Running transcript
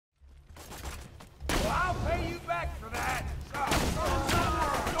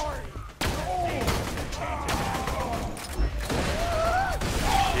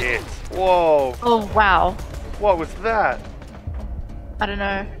Whoa. Oh wow. What was that? I don't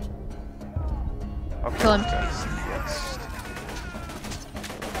know. Okay. Kill him. Yes.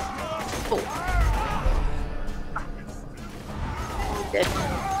 Oh. Dead.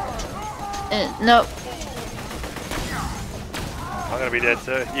 Nope. I'm gonna be dead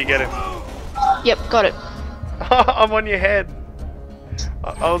too. You get him. Yep, got it. I'm on your head.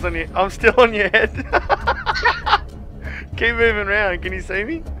 I was on your. I'm still on your head. Keep moving around. Can you see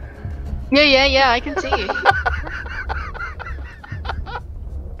me? Yeah, I can see you.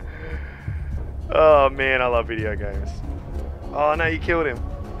 Oh man, I love video games. Oh no, you killed him.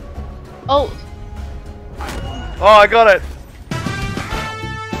 Oh. Oh, I got it.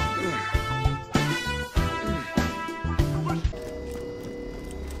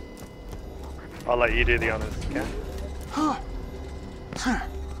 I'll let you do the honors, okay?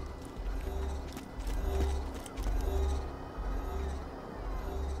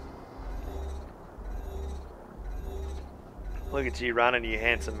 Look at you running, you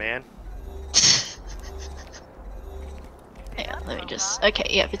handsome man. Hang on, let me just. Okay,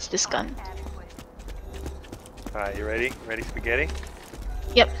 yep, it's this gun. Alright, you ready? Ready, spaghetti?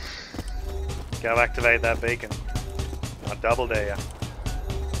 Yep. Go activate that beacon. I'll double dare ya.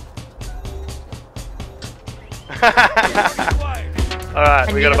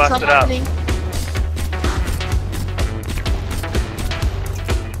 Alright, we gotta bust it up.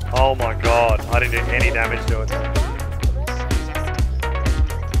 Oh my god, I didn't do any damage to it.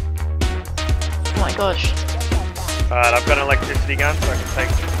 Oh my gosh. Alright, I've got an electricity gun so I can take.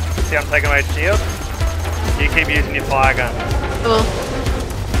 See, I'm taking away his shield. You keep using your fire gun. Cool.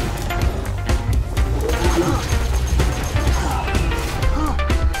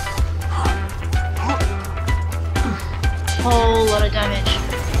 Whole lot of damage.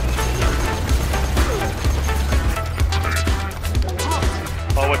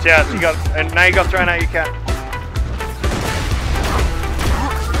 Oh, watch out! You got, and now you got thrown out your cat.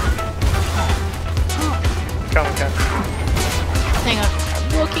 Come on, cat. Hang on,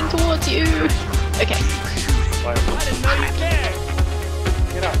 I'm walking towards you. Okay. Wait. I didn't know you cared.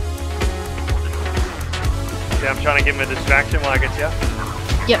 Get up. See, I'm trying to give him a distraction while I get you.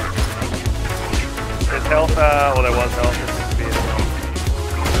 Yep. There's health, well there was health, it's disappeared.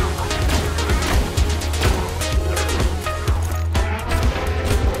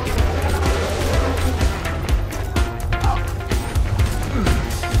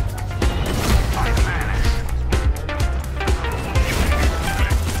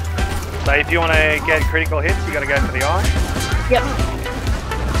 So if you want to get critical hits, you got to go for the eye. Yep.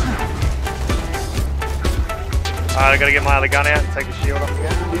 Alright, I got to get my other gun out and take the shield off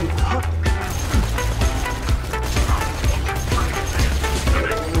again.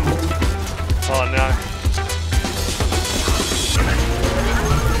 Oh no.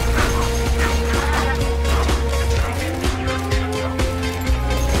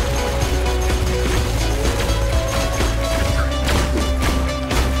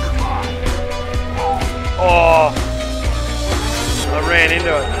 Oh, I ran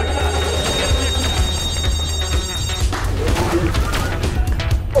into it.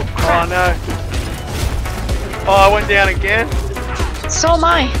 Oh no. Oh, I went down again. So am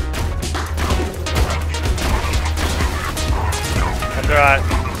I. That's alright.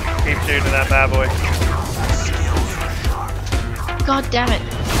 Keep shooting that bad boy. God damn it.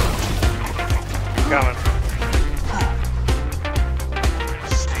 Coming.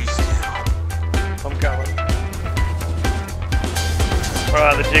 I'm coming.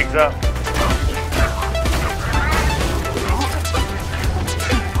 Alright, the jig's up.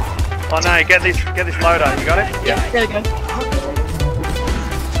 Oh no, get this loader. You got it? Yeah, there we go.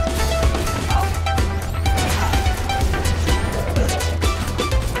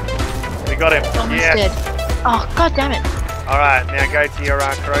 We got him. Almost Yes. dead. Oh, god damn it. Alright, now go to your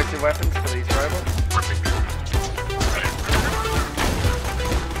corrosive weapons for these robots.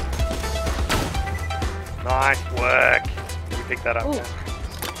 Nice work. You pick that up. Ooh. Kat.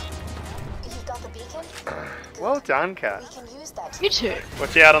 You've got the beacon? Well done, Kat. We can use that. You too.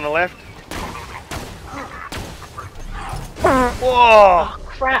 Watch out on the left. Whoa! Oh,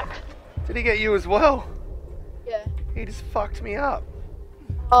 crap. Did he get you as well? Yeah. He just fucked me up.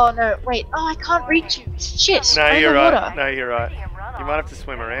 Oh no, wait. Oh, I can't reach you. Shit. No, I'm in you're the right. water. No, you're right. You might have to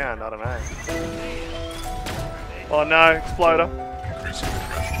swim around. I don't know. Oh no, exploder.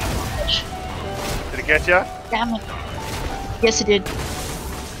 Did it get you? Damn it. Yes, it did.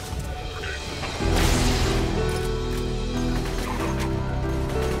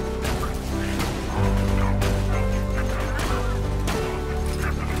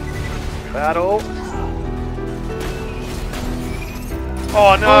 Battle.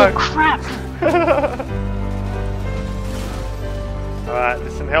 Oh no! Oh crap! Alright,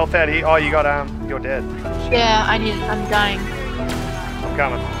 there's some health out here. Oh, you got you're dead. Yeah, I'm dying. I'm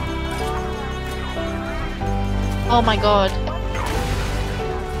coming. Oh my god.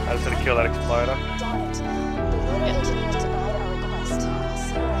 I just had to kill that exploder. Damn it. The local engineers denied our request. I'll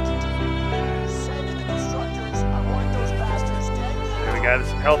see what I can do. Send in the constructors. I want those bastards dead. There we go, there's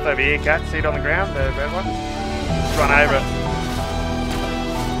some health over here, Cat. See it on the ground, the red one? Just run over it.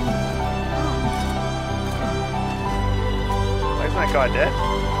 Isn't that guy dead?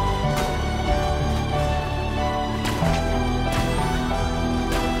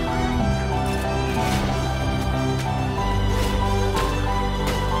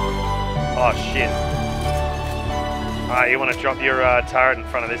 Oh shit. Alright, you want to drop your turret in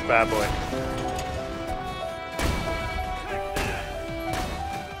front of this bad boy.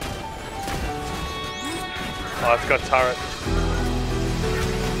 Oh, it's got turret.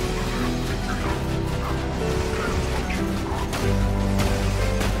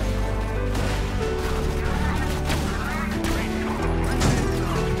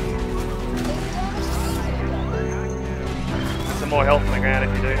 Some more health on the ground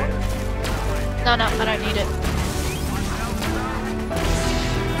if you do need it. No, no, I don't need it.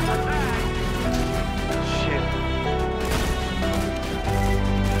 Shit.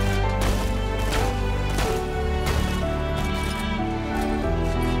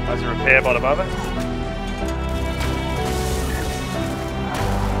 There's a repair bot above it.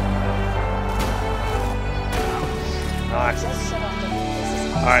 Nice. Just shut off the beam. This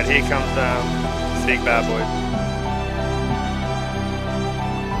is Alright, here comes the big bad boy.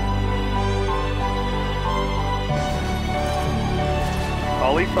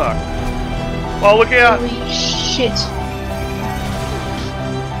 Holy fuck. Oh, look out! Holy shit.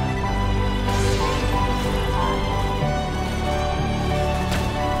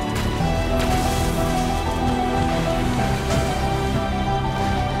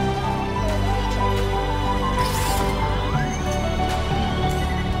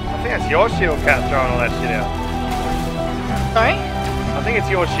 I think it's your shield, Cat, throwing all that shit out. Sorry? I think it's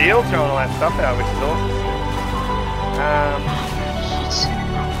your shield throwing all that stuff out, which is awesome.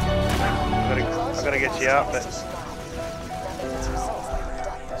 I've got to get you out, but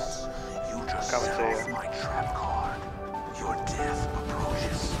I'm coming to you.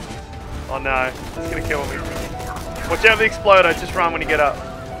 Oh no, it's gonna kill me. Watch out for the exploder, just run when you get up.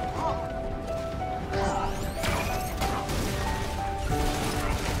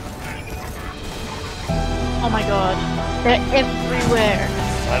 Oh my god. They're everywhere.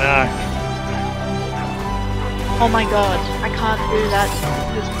 I know. Oh my god. I can't do that.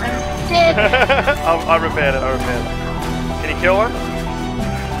 Because I'm dead. I repaired it, Can you kill one?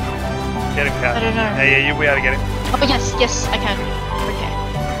 Get him, Cat. I don't know. Yeah, you'll be able to get him. Oh yes, yes, I can. Okay.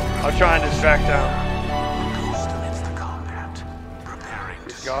 I'll try and distract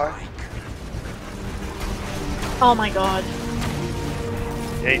this guy. Oh my god.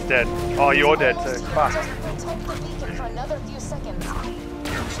 Yeah, he's dead. Oh, you're dead too. Fuck. Just protect the beacon for another few seconds.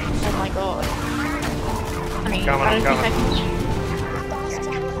 Oh my god. I mean, Coming, I I'm don't coming. think I Fast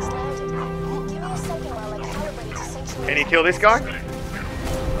channel has landed. Give me a second while I calibrate to sanctuary. Can you kill this guy?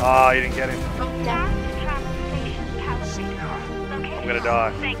 Oh, you didn't get him. can. Oh, damn. I'm gonna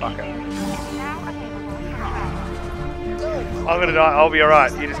die. Fuck it. I'm gonna die. I'll be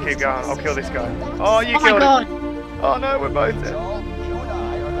alright. You just keep going. I'll kill this guy. Oh, you Oh my killed god. him. Oh no, we're both dead.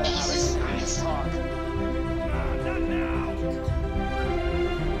 Jesus Christ.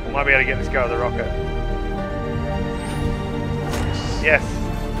 We might be able to get this guy with a rocket. Yes.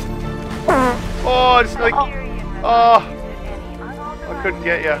 Oh, it's like. Oh. I couldn't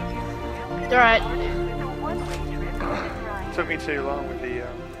get you. It's alright. Took me too long with the